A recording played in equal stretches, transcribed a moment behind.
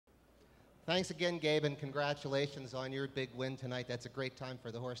Thanks again, Gabe, and congratulations on your big win tonight. That's a great time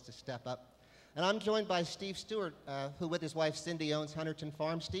for the horse to step up. And I'm joined by Steve Stewart, who with his wife Cindy owns Hunterton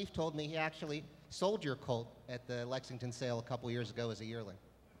Farm. Steve told me he actually sold your colt at the Lexington sale a couple years ago as a yearling.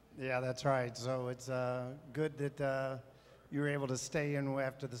 Yeah, that's right. So it's good that you were able to stay in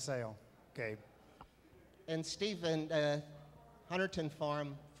after the sale, Gabe. And Steve, Hunterton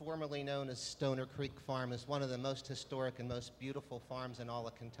Farm, formerly known as Stoner Creek Farm, is one of the most historic and most beautiful farms in all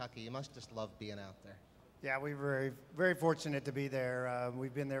of Kentucky. You must just love being out there. Yeah, we're very, very fortunate to be there.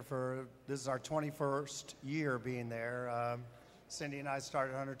 We've been there this is our 21st year being there. Cindy and I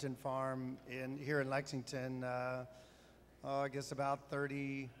started Hunterton Farm here in Lexington, I guess about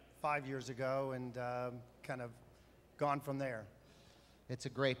 35 years ago, and kind of gone from there. It's a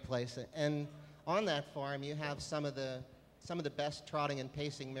great place. And on that farm, you have some of the best trotting and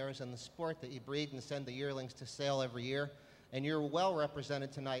pacing mares in the sport that you breed and send the yearlings to sale every year. And you're well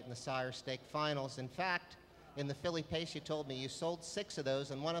represented tonight in the Sire Stake finals. In fact, in the Philly Pace, you told me you sold 6 of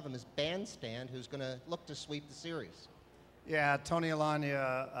those, and one of them is Bandstand, who's going to look to sweep the series. Yeah, Tony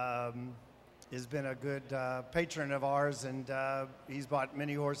Alagna has been a good patron of ours, and he's bought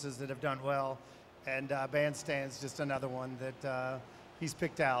many horses that have done well. And Bandstand's just another one that he's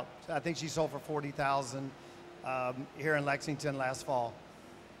picked out. I think she sold for $40,000 here in Lexington last fall.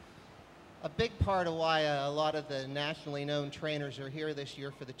 A big part of why a lot of the nationally known trainers are here this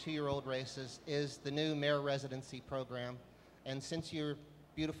year for the 2-year-old races is the new mare residency program. And since your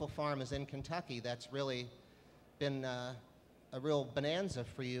beautiful farm is in Kentucky, that's really been a real bonanza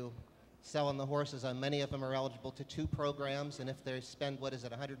for you, selling the horses. Many of them are eligible to 2 programs, and if they spend,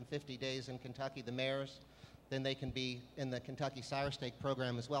 150 days in Kentucky, the mares, then they can be in the Kentucky Sire Stake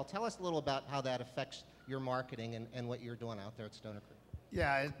program as well. Tell us a little about how that affects your marketing and what you're doing out there at Stoner Creek.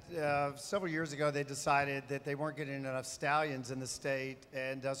 Yeah, several years ago they decided that they weren't getting enough stallions in the state,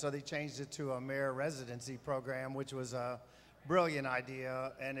 and so they changed it to a mare residency program, which was a brilliant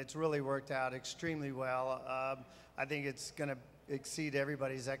idea, and it's really worked out extremely well. I think it's going to exceed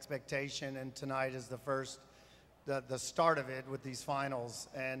everybody's expectation, and tonight is the start of it with these finals.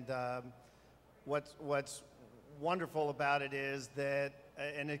 And what's wonderful about it is that,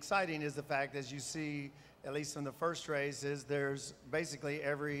 and exciting is the fact, as you see, at least in the first race, is there's basically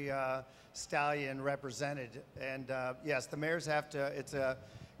every stallion represented. And yes, the mares have to,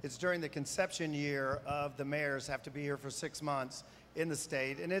 it's during the conception year of the mares have to be here for 6 months in the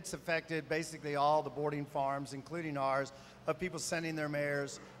state. And it's affected basically all the boarding farms, including ours, of people sending their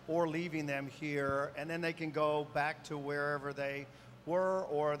mares or leaving them here. And then they can go back to wherever they were,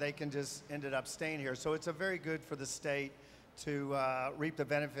 or they can just ended up staying here. So it's a very good for the state to reap the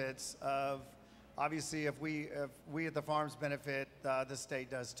benefits of. Obviously, if we at the farms benefit, the state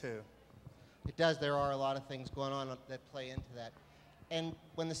does too. It does. There are a lot of things going on that play into that. And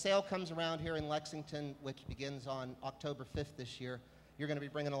when the sale comes around here in Lexington, which begins on October 5th this year, you're going to be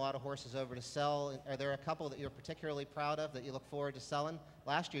bringing a lot of horses over to sell. Are there a couple that you're particularly proud of that you look forward to selling?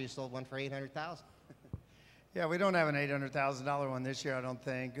 Last year you sold one for $800,000. Yeah, we don't have an $800,000 one this year, I don't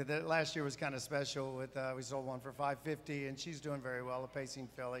think. Last year was kind of special with we sold one for $550,000, and she's doing very well, a pacing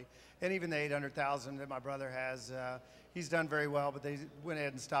filly. And even the $800,000 that my brother has, he's done very well, but they went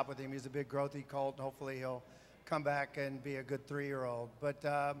ahead and stopped with him. He's a big growthy colt, and hopefully he'll come back and be a good 3-year-old. But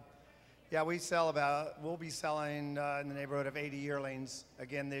yeah, we'll be selling in the neighborhood of 80 yearlings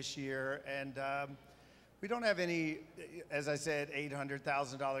again this year, and we don't have any, as I said,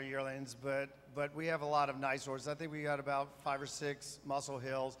 $800,000 yearlings, but we have a lot of nice horses. I think we got about 5 or 6 Muscle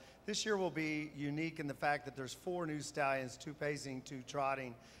Hills. This year will be unique in the fact that there's 4 new stallions, 2 pacing, 2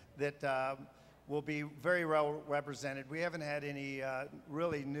 trotting, that will be very well represented. We haven't had any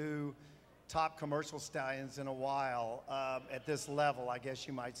really new top commercial stallions in a while at this level, I guess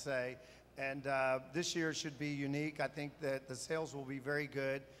you might say. And this year should be unique. I think that the sales will be very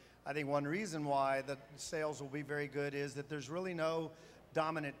good. I think one reason why the sales will be very good is that there's really no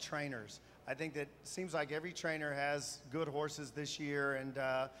dominant trainers. I think that it seems like every trainer has good horses this year, and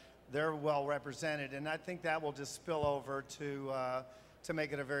they're well represented. And I think that will just spill over to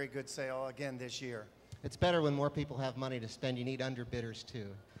make it a very good sale again this year. It's better when more people have money to spend. You need underbidders too.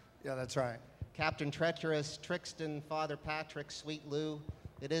 Yeah, that's right. Captain Treacherous, Trixton, Father Patrick, Sweet Lou.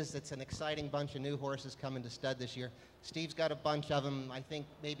 It's an exciting bunch of new horses coming to stud this year. Steve's got a bunch of them, I think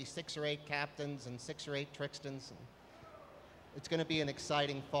maybe 6 or 8 Captains and 6 or 8 Trixtons. It's going to be an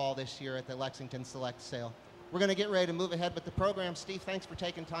exciting fall this year at the Lexington Select Sale. We're going to get ready to move ahead with the program. Steve, thanks for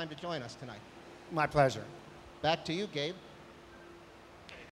taking time to join us tonight. My pleasure. Back to you, Gabe.